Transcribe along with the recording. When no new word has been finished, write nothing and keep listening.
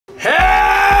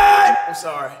I'm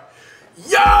sorry.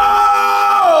 Yo!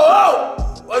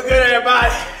 What's good,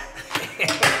 everybody?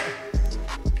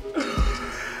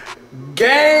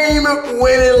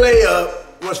 Game-winning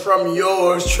layup was from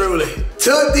yours truly.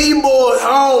 Took these boys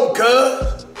home,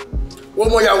 cuz. What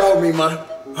more y'all want me, man?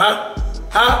 Huh?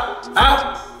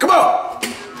 Come on.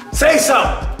 Say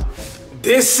something.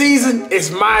 This season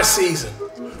is my season.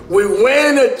 We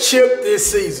win a chip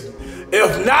this season.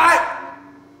 If not,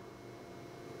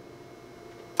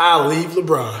 I'll leave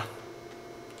Lebron.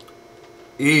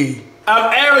 I'm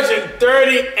averaging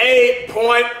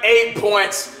 38.8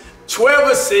 points, 12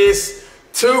 assists,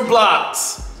 2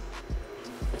 blocks.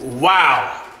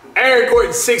 Wow. Aaron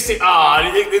Gordon 60.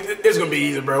 This is gonna be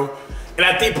easy, bro. And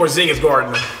I think Porzingis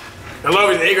guarding them. As long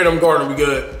as Ingram guarding, we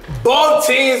good. Both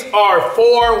teams are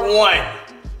 4-1.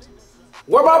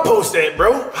 Where my post at,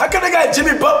 bro? How come they got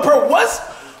Jimmy Butler? Bro,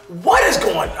 what is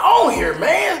going on here,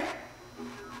 man?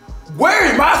 Where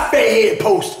is my fat head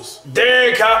posters?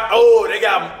 Derek, oh, they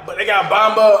got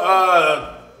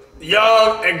Bamba,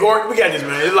 Young, and Gordon. We got this,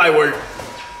 man. It's light work.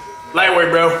 Light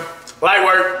work, bro. Light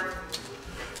work.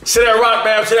 Sit that rock,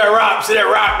 man. Sit that rock. Sit that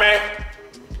rock, man.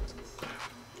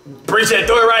 Appreciate it.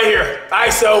 Throw it right here.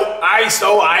 ISO.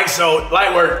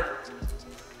 Light work.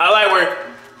 I light work.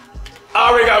 I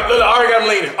already got him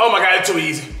leaning. Oh my God, it's too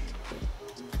easy.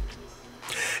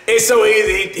 It's so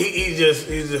easy. He just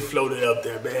floated up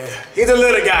there, man. He's a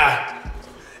little guy.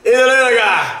 He's a little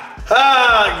guy.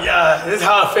 Oh God, this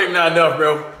Hall of Fame not enough,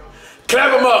 bro.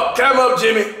 Clap him up. Clap him up,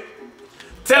 Jimmy.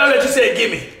 Tell him that you said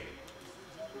gimme.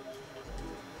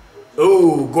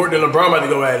 Ooh, Gordon and LeBron about to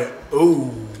go at it.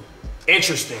 Ooh,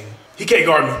 interesting. He can't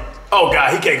guard me. Oh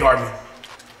God, he can't guard me.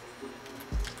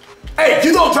 Hey,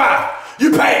 you don't drive.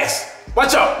 You pass.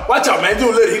 Watch out, man.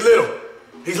 Do little.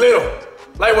 He's little.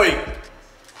 Lightweight.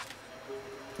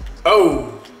 Oh,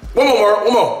 one more.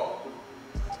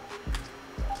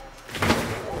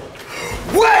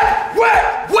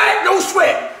 What? No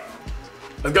sweat.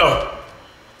 Let's go.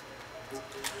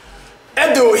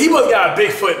 That dude, he must got a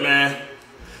big foot, man.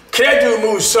 That dude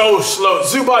moves so slow.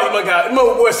 Zubac, he must got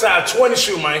boy size 20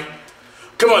 shoe, man.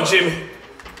 Come on, Jimmy.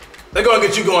 Let's go and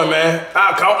get you going, man.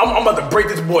 I'm about to break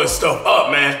this boy's stuff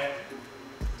up, man.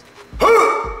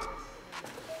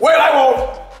 Where I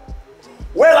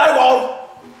want.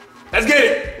 Let's get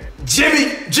it.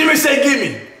 Jimmy said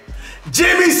gimme.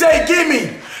 Jimmy said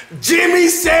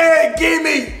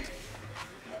gimme.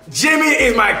 Jimmy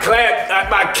is my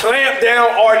clamp down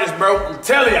artist, bro. I'm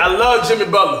telling you, I love Jimmy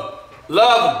Butler.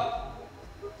 Love him.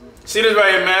 See this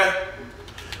right here, man?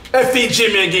 Let's feed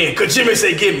Jimmy again, cause Jimmy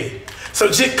said gimme. So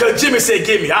cause Jimmy said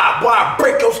gimme. Boy, I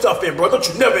break your stuff in, bro. Don't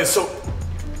you never insult.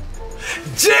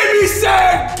 Jimmy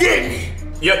said gimme.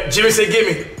 Yep, Jimmy said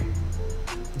gimme.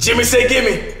 Jimmy said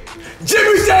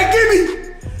gimme.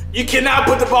 You cannot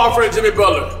put the ball in front of Jimmy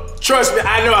Butler. Trust me,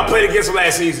 I know. I played against him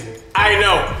last season. I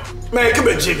know. Man, come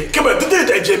here, Jimmy. Come here, do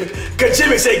that, Jimmy. Cause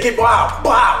Jimmy said gimme.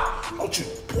 Wow. Don't you,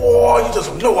 boy, you just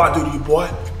don't know what I do to you, boy.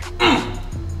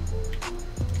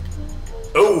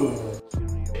 Ooh.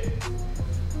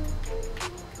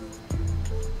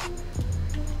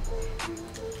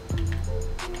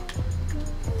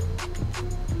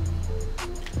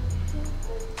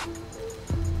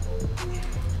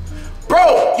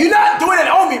 Bro, you're not doing it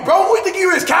on me, bro. Who you think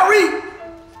you is, Kyrie?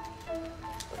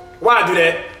 Why I do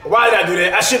that? Why did I do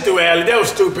that? I should do it, Allie. That was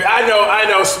stupid. I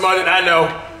know, smarted. I know.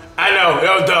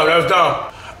 That was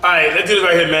dumb. All right, let's do this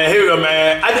right here, man. Here we go,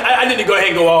 man. I need to go ahead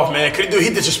and go off, man. Cause dude, he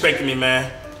disrespected me, man.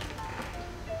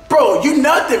 Bro, you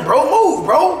nothing, bro. Move,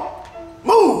 bro.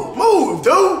 Move,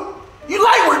 dude. You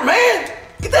light work, man.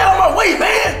 Get that out of my way,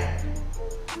 man.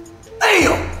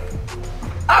 Damn.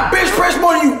 I bench press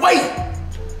more than you weight.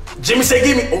 Jimmy said,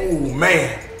 give me. Oh,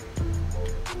 man.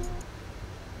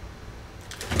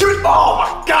 Dude, oh,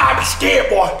 my God. I'm scared,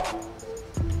 boy.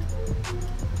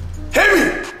 Hit me.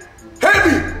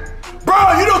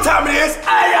 Bro, you know what time it is.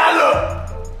 Hey, y'all look.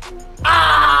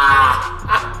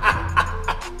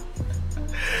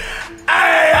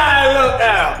 Hey, y'all look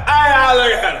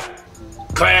at him.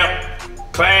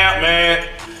 Clamp, man.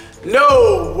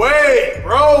 No way,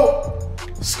 bro.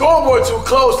 Scoreboard too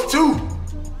close, too.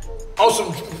 On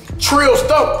some trill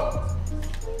stuff.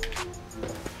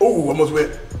 Ooh, almost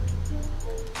wet.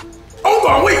 Oh,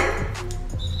 God, wait.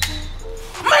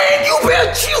 Man, you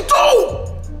better chill, though.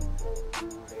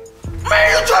 Man,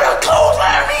 you trying to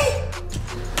clothesline me?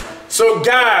 So,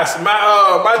 guys,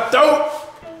 my throat,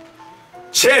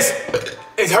 chest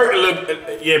is hurting a little.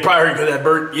 Yeah, it probably hurt because that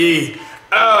bird. Yeah.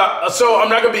 So I'm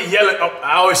not gonna be yelling.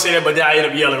 I always say that, but then I end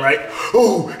up yelling, right?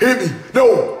 Oh, hit me.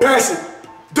 No, pass it.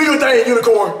 Do your thing,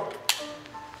 unicorn.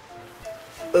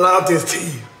 Love this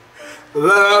team.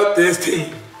 love this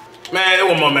team. Man,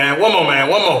 one more, man. One more, man.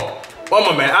 One more. One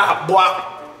more, man. Boy,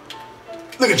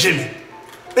 look at Jimmy.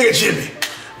 Look at Jimmy.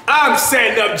 I'm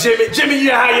setting up Jimmy. Jimmy, you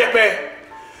ain't high yet, man.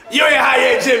 You ain't high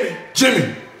yet, Jimmy.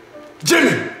 Jimmy.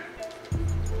 Jimmy.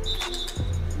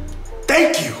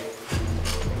 Thank you.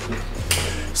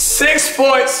 6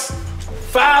 points,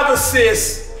 5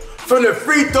 assists from the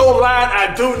free throw line.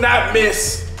 I do not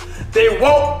miss. They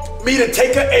want me to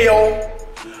take an L,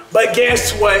 but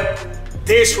guess what?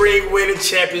 This ring winning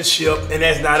championship, and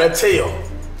that's not a tail.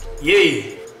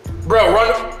 Yeah. Bro,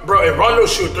 if Rondo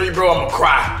shoot 3, bro, I'ma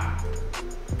cry.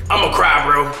 I'ma cry,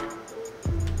 bro.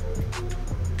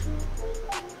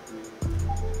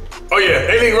 Oh yeah,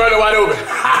 they leave Rondo wide open.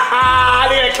 Ha ha!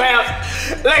 Look at that clap.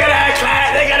 Look at that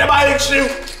clap. They got nobody to shoot.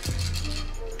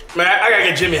 Man, I gotta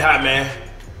get Jimmy hot, man.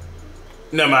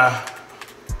 Never mind.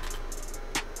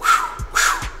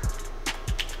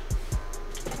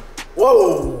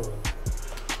 Whoa.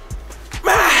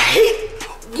 Man, I hate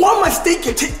one mistake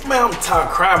you take. Man, I'm tired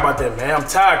of crying about that, man. I'm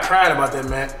tired of crying about that,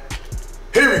 man.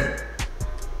 Hear me.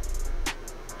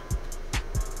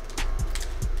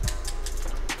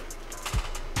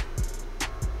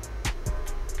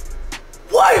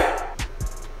 What?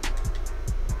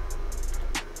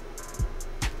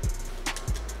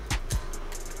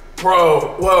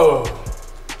 Bro, whoa.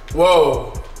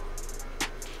 Whoa.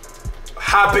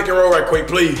 High pick and roll right quick,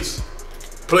 please.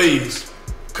 Please.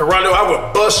 Rondo, I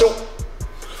would bust him.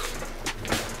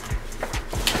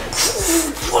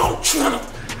 I'm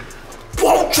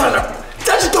trying to. Did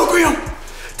I just dunk on him?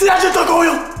 Did I just dunk on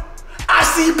him? I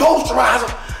see posterizer.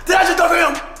 Did I just dunk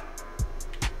on him?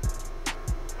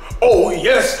 Oh,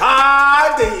 yes,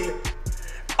 I did.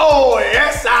 Oh,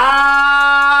 yes,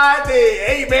 I did.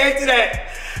 Amen to that.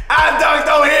 I dunked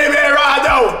on him and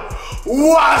Rondo.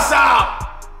 What's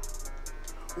up?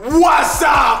 What's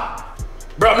up?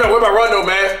 Bro, I'm not worried about Rondo,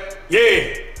 man.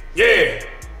 Yeah.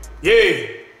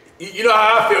 You know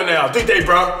how I feel now. Do they,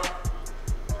 bro?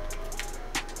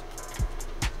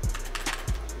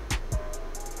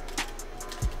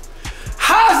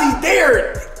 How's he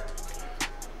there?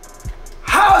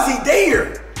 How is he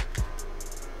there?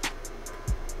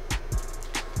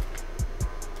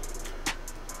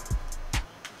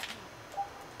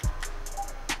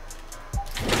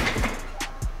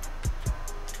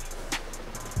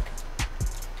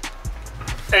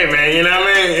 Hey, man, you know what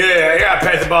I mean? Yeah, I gotta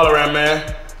pass the ball around,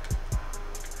 man.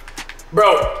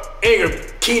 Bro, Ingram,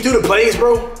 can you do the plays,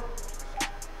 bro?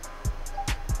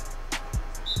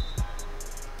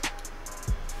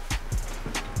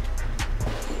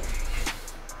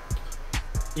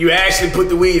 You actually put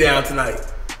the weed down tonight.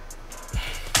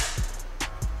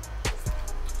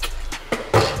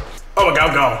 Oh my God,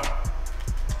 I'm gone.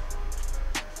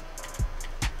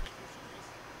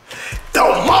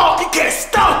 You can't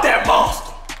stop that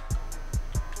monster.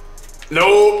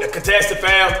 No, the contested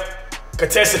fam.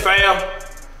 Contested fam.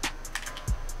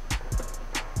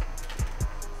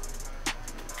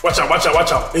 Watch out, watch out,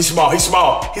 watch out. He's small, he's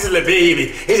small. He's a little baby.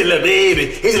 He's a little baby.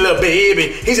 He's a little baby.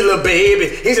 He's a little baby.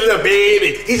 He's a little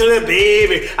baby. He's a little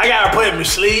baby. I gotta put him to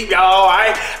sleep, y'all.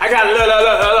 I gotta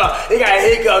look. He got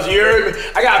hiccups, you heard me?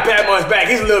 I gotta pat him on his back.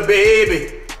 He's a little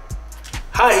baby.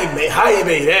 How he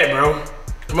made that, bro?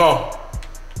 Come on.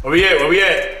 Where we at? Where we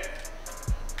at?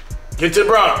 Get to the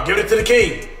Bron. Give it to the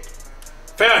king.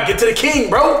 Fam, get to the king,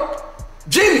 bro.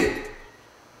 Jimmy.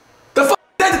 The fuck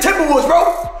that the Timberwolves,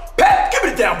 bro? Pat, give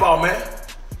me the damn ball, man.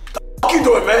 The fuck you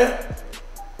doing, man?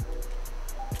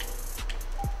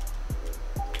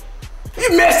 You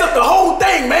messed up the whole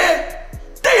thing, man.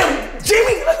 Damn,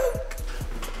 Jimmy.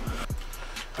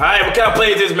 All right, what kind of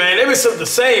play is this, man? They been some of the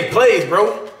same plays,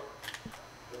 bro.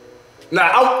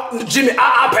 Nah, Jimmy,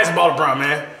 I'll pass the ball to Bron,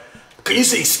 man. Cause you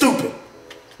see, stupid.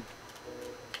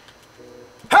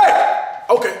 Hey,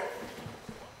 okay.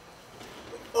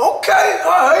 Okay,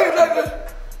 all right.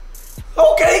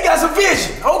 Okay, he got some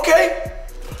vision. Okay.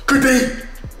 Good day.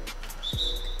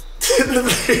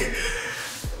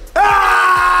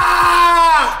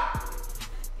 Ah!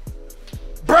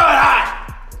 Bro, all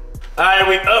right,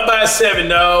 we up by 7,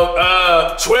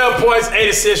 dog. 12 points, 8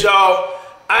 assists, y'all.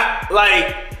 I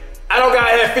don't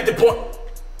gotta have 50 points.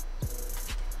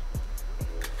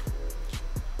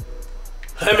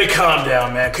 Let me calm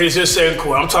down, man, cause it's just second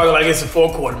quarter. I'm talking like it's the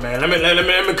fourth quarter, man. Let me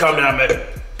calm down, man.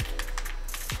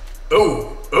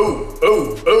 Ooh.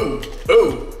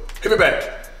 Hit me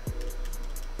back.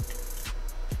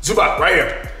 Zubac, right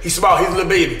here. He's small, he's a little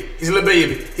baby. He's a little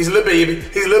baby. He's a little baby.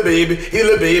 He's a little baby. He's a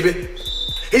little baby.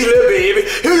 He's a little baby.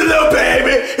 He's a little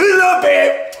baby. He's a little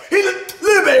baby. He's a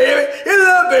little baby. He's a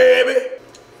little baby.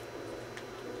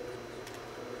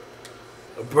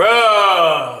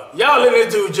 Bruh, y'all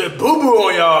this dude just boo-boo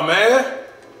on y'all, man.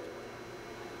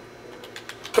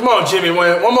 Come on, Jimmy.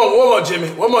 One more, Jimmy.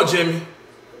 One more, Jimmy.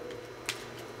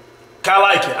 I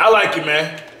like it. I like you,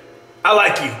 man. I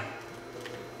like you.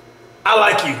 I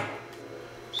like you.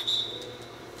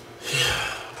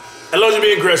 As long as you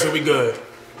be aggressive, we good.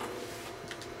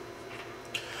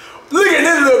 Look at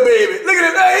this little baby. Look at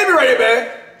this. Hey, hit me right here, man.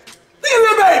 Look at this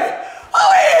little baby. Oh,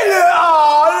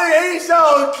 look, he's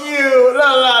so cute.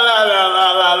 La, la, la, la,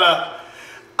 la, la, la.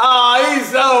 Oh, he's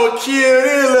so cute.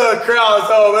 He's a little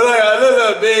crossover. Look at this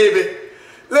little baby.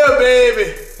 Little baby.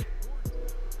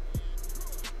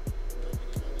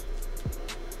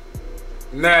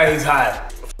 Nah, he's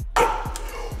hot.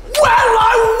 Wet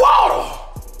like water.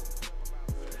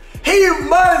 He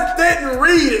must didn't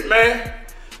read it, man.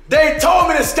 They told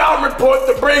me the scouting report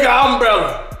to bring an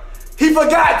umbrella. He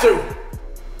forgot to.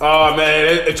 Oh,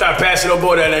 man, they try to pass it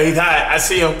over there. He's hot. I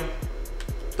see him.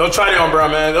 Don't try the umbrella,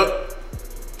 man.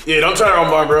 Don't try the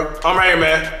umbrella. I'm right here,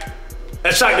 man.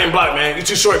 That shot didn't block, man. You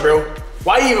too short, bro.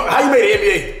 How you made the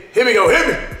NBA? Hit me, go. Hit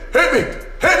me. Hit me.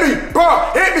 Hit me,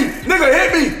 bro. Hit me. Nigga,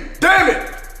 hit me. Damn it.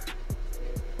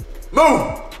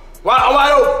 Move.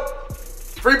 Wide open.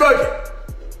 Free bucket.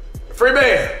 Free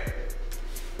band.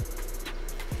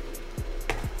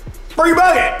 Free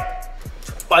bucket.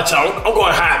 Watch out. I'm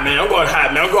going hot, man. I'm going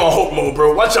hot, man. I'm going hope mode,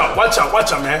 bro. Watch out. Watch out.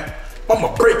 Watch out, man. I'm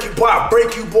gonna break you, boy. I'll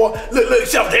break you, boy. Look.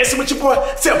 See, I'm dancing with you, boy.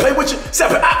 See, I play with you. See, I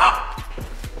play.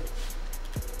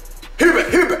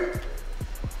 Here back.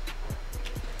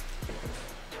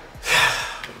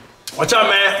 Watch out,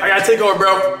 man. I gotta take over,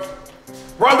 bro.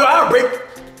 Rondo, I'll break.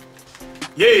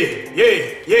 Yeah.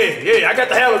 I got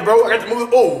the handles, bro. I got the move.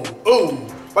 Oh.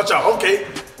 Watch out. Okay.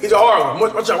 He's a hard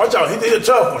one. Watch out. He's a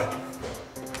tough one.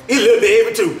 He's a little bit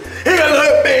heavy too. He's a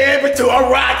little bit heavy too. I'm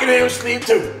rocking him to sleep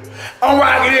too.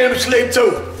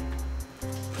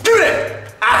 Do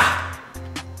that.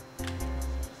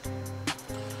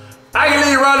 I can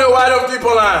leave Rondo wide open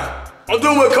 3-point line. I'm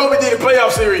doing what Kobe did in the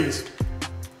playoff series.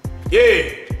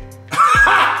 Yeah.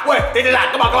 What? They did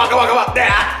not. Come on. There.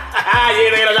 Yeah,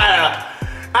 look at that.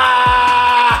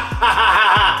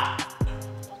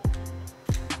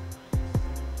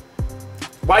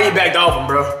 Why you backed off him,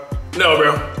 bro? No,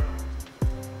 bro.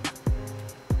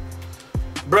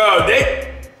 Bro,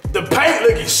 the paint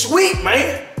looking sweet,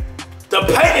 man. The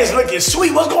paint is looking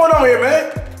sweet. What's going on here,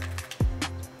 man?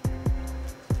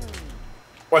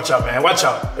 Watch out, man. Watch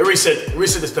out. Reset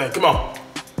this thing. Come on.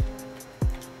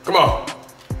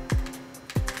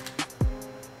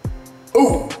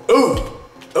 Ooh,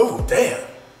 damn.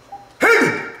 Hit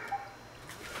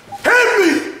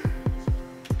me.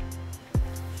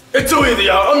 It's too easy,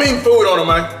 y'all. I'm eating food on him,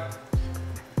 man.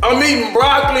 I'm eating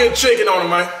broccoli and chicken on him,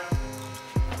 man.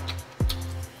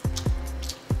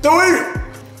 Don't eat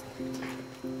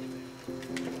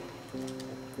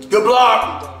it. Good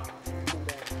block.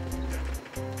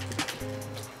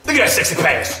 Look at that sexy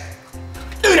pass.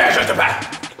 Look at that sexy pass.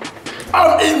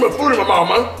 I'm eating with food in my mouth,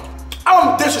 man.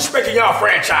 I'm disrespecting y'all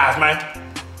franchise, man.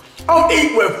 I'm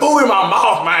eating with food in my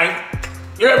mouth, man.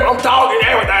 You hear me? I'm talking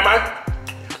everything, man.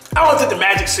 I want to take the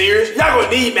Magic serious. Y'all gonna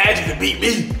need Magic to beat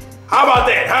me. How about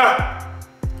that, huh?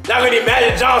 Y'all gonna need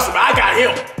Magic Johnson, but I got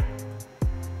him.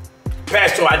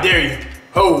 Pass to, I dare you.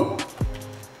 Ho.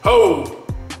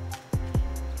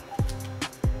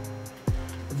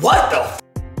 What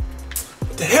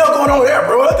the hell going on there,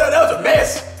 bro? That was a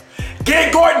mess.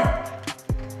 Get Gordon.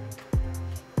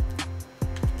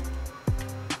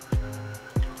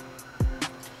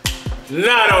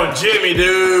 Not on Jimmy,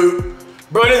 dude.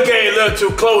 Bro, this game a little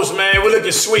too close, man. We're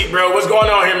looking sweet, bro. What's going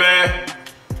on here, man?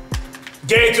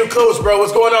 Game too close, bro.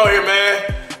 What's going on here,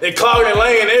 man? They clogging the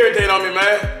lane and everything on me,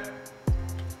 man.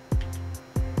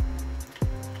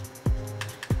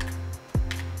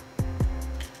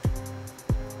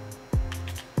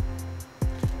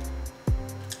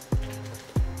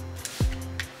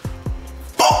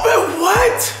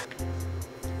 What?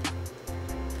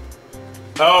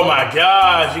 Oh my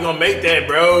gosh, you gonna make that,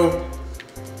 bro.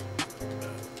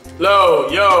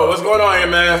 Yo, what's going on here,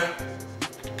 man?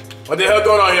 What the hell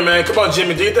going on here, man? Come on,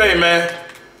 Jimmy, do your thing, man.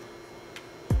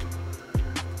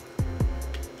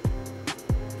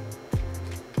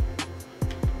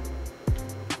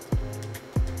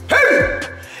 Hey!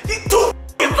 You too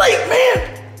f***ing late, man!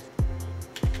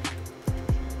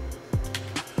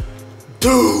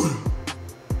 Dude!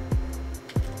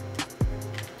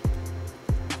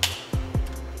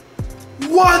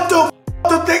 What the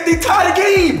f***? They tied the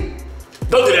game!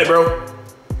 Don't do that, bro.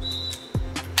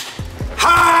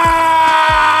 How?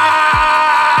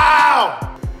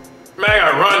 Man, I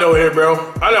got Rondo here, bro.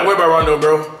 I'm not worried about Rondo,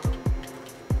 bro.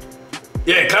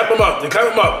 Yeah, clap him up.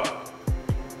 Clap him up.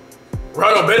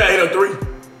 Rondo better hit a three.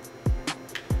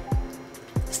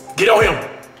 Get on him.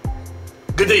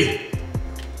 Good D.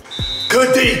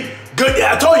 Good D. Good D.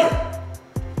 I told you.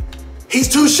 He's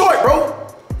too short, bro.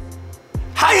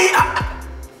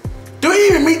 Do he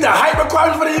even meet the height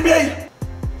requirements for the NBA?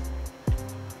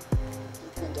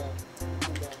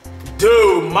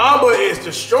 Dude, Mamba is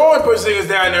destroying Porzingis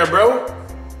down there, bro.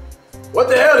 What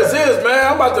the hell is this, man?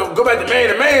 I'm about to go back to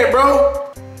man,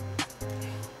 bro.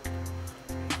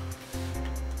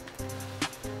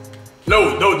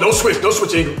 No switch,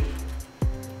 Ingram.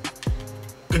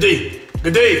 Good D,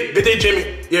 Jimmy.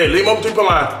 Yeah, leave him up 3-point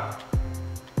line.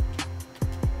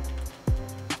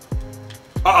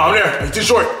 I'm there. He's too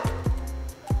short.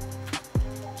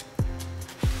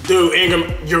 Dude, Ingram,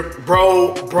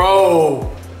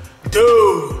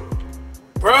 Dude,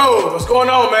 what's going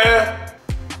on, man?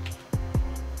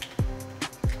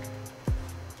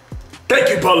 Thank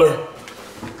you, Butler.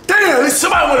 Damn, at least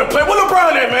somebody want to play. What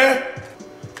LeBron at, man?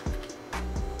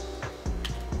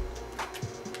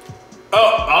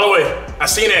 Oh, all the way. I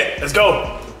seen that. Let's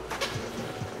go.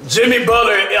 Jimmy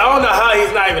Butler, I don't know how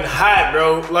he's not even hot,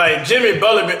 bro. Like, Jimmy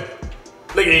Butler,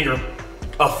 look at Ingram.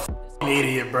 A f***ing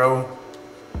idiot, bro.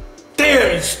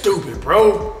 Damn, you stupid,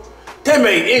 bro. That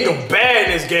made Ingram bad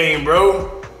in this game,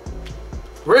 bro.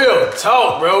 Real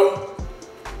talk, bro.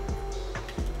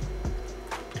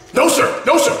 No, sir.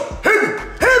 Hit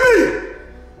me.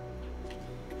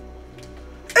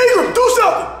 Ingram, do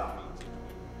something.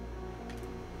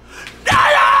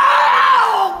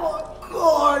 Oh,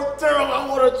 my God, Daryl, I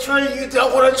want to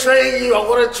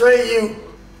trade you.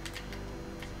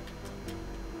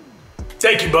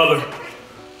 Thank you, Butler.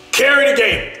 Carry the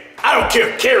game. I don't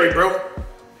care. Carry, bro.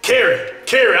 Carry.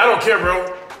 I don't care,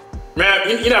 bro. Man,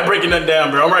 you're not breaking nothing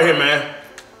down, bro. I'm right here, man.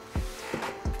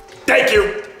 Thank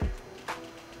you.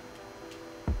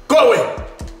 Go away.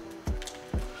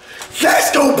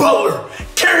 Let's go, Butler.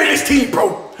 Carry this team,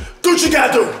 bro. Do what you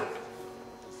gotta do.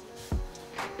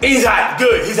 He's hot.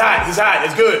 Good. He's hot.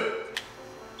 It's good.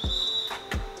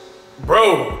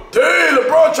 Bro. Damn,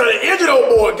 LeBron trying to injure the old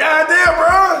boy. Goddamn,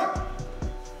 bro.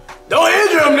 Don't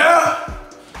injure him now.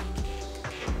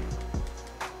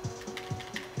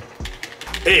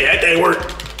 Yeah, that thing worked.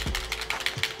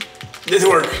 This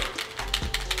worked.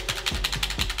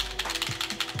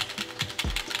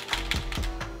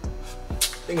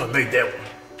 They gonna make that one.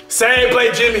 Same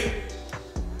play, Jimmy.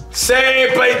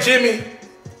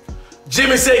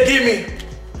 Jimmy said, give me.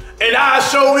 And I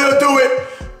sure will do it.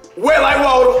 Wet like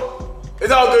water.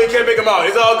 It's all good. You can't make him out.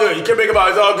 It's all good. You can't make him out.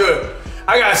 It's all good.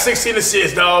 I got 16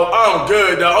 assists, dog. I'm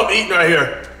good, dog. I'm eating right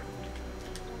here.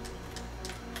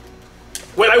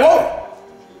 Wet like water.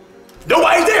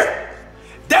 Nobody's there.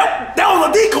 That was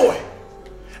a decoy.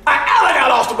 I act like I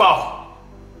lost the ball.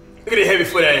 Look at that heavy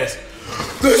foot ass.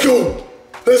 Let's go.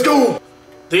 Do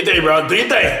your thing, bro. Do your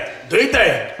thing. Look at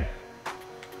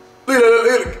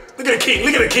the king.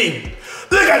 Look at the king.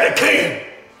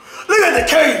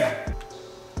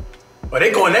 Oh, they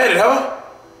going at it, huh?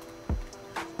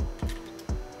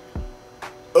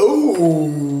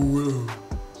 Oh.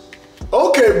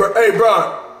 Okay, bro. Hey,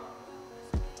 bro.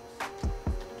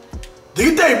 Do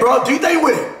your thing, bro. Do your thing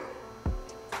with it.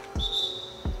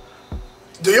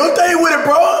 Do your thing with it,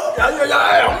 bro.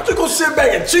 I'm just gonna sit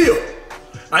back and chill.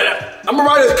 I'm gonna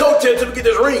ride this coattail until we get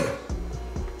this ring.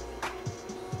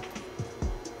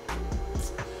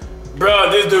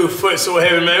 Bro, this dude foot so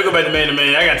heavy, man. We go back to man.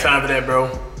 I got time for that, bro.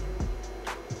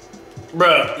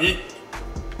 Bro,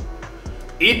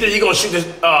 Ethan, you gonna shoot this?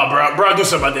 Oh, bro, do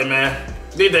something about that, man.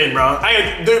 Do your thing, bro. I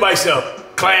ain't do it myself.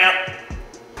 Clamp.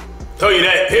 Told you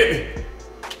that. Hit me.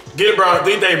 Get it, bro. Do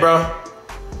your thing, bro.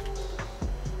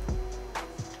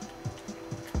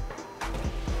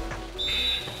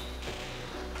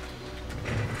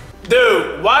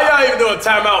 Dude, why y'all even doing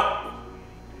timeout?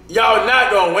 Y'all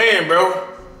not gonna win, bro.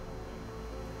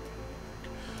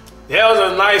 That was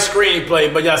a nice screen play,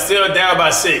 but y'all still down by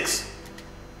 6.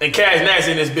 And Cash Nash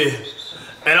in this bit.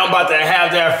 And I'm about to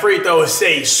have that free throw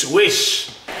say swish.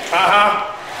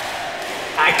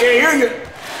 I can't hear you.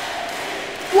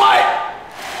 What?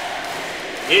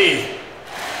 Yeah.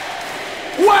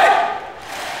 What?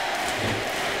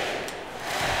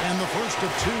 And the first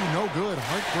of 2, no good,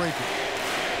 heartbreaker.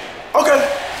 Okay.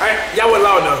 All right, y'all went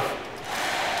loud enough.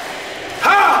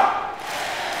 Huh?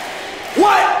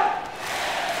 What?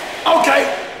 Okay.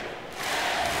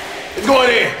 It's going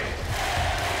in.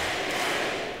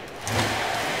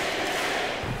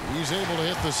 He's able to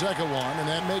hit the second one, and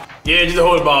that makes... Yeah, just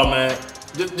hold the ball, man.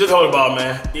 Just hold the ball,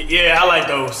 man. Yeah, I like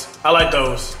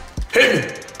those. Hit me.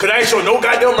 Because I ain't showing no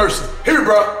goddamn mercy. Hit me,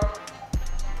 bro.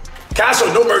 I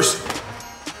show no mercy.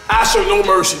 I show no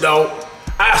mercy, dog.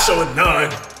 I show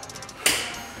none.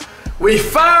 We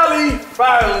finally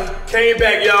came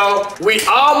back, y'all. We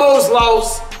almost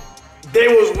lost. They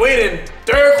was winning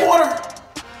third quarter.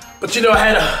 But you know, I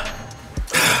had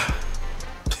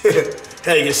to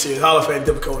get serious. Hall of Fame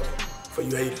difficulty for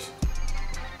you haters.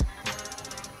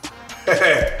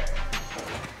 Hey,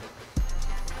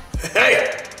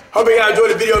 hope you guys enjoyed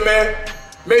the video, man.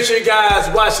 Make sure you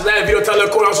guys watch the last video, tell a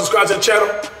cool, subscribe to the channel,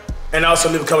 and also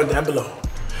leave a comment down below.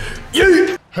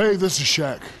 Yeah. Hey, this is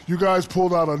Shaq. You guys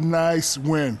pulled out a nice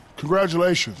win.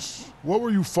 Congratulations. What were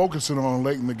you focusing on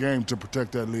late in the game to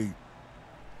protect that lead?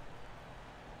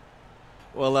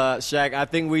 Well, Shaq, I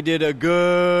think we did a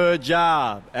good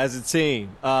job as a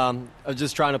team of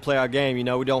just trying to play our game. You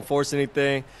know, we don't force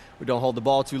anything. We don't hold the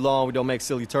ball too long. We don't make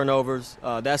silly turnovers.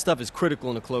 That stuff is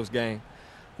critical in a close game.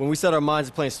 When we set our minds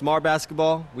to playing smart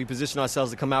basketball, we position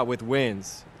ourselves to come out with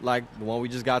wins, like the one we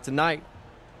just got tonight.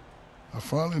 I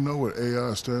finally know what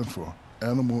AI stands for.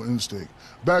 Animal instinct.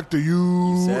 Back to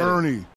you, Ernie.